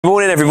Good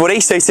morning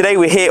everybody, so today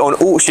we're here on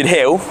Orchard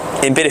Hill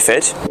in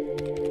Bideford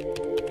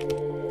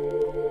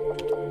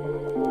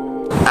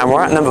and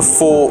we're at number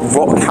 4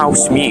 Rock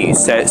House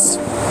Mews, so it's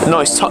a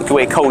nice tucked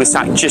away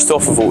cul-de-sac just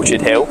off of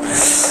Orchard Hill,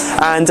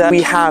 and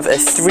we have a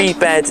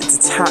 3-bed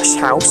detached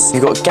house.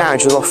 You've got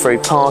garage with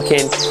off-road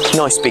parking,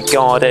 nice big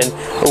garden,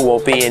 all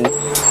while being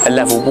a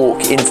level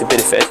walk into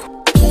Bideford.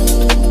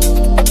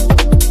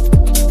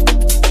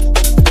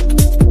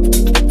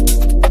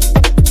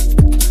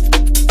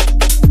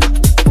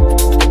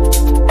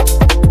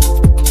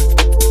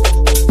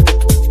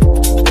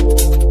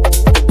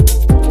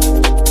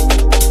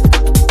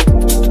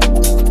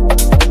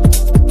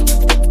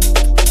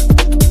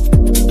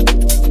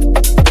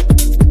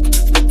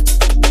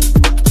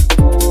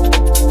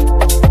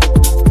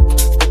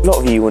 A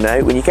lot of you will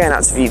know when you're going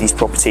out to view these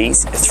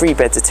properties, a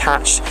 3-bed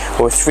detached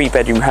or a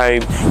 3-bedroom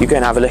home, you're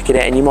going to have a look at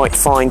it and you might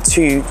find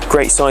 2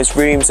 great sized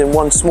rooms and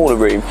 1 smaller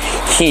room.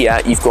 Here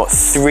you've got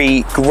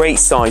 3 great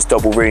sized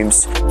double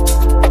rooms.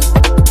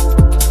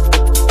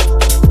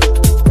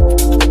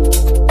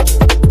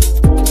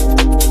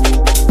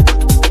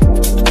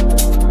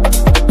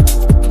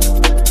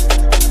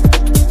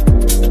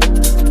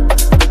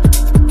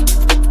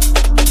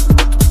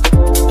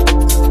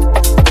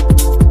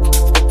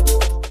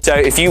 So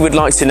if you would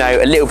like to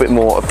know a little bit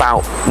more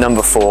about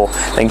number 4,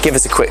 then give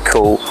us a quick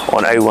call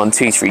on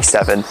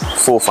 01237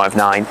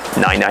 459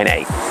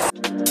 998.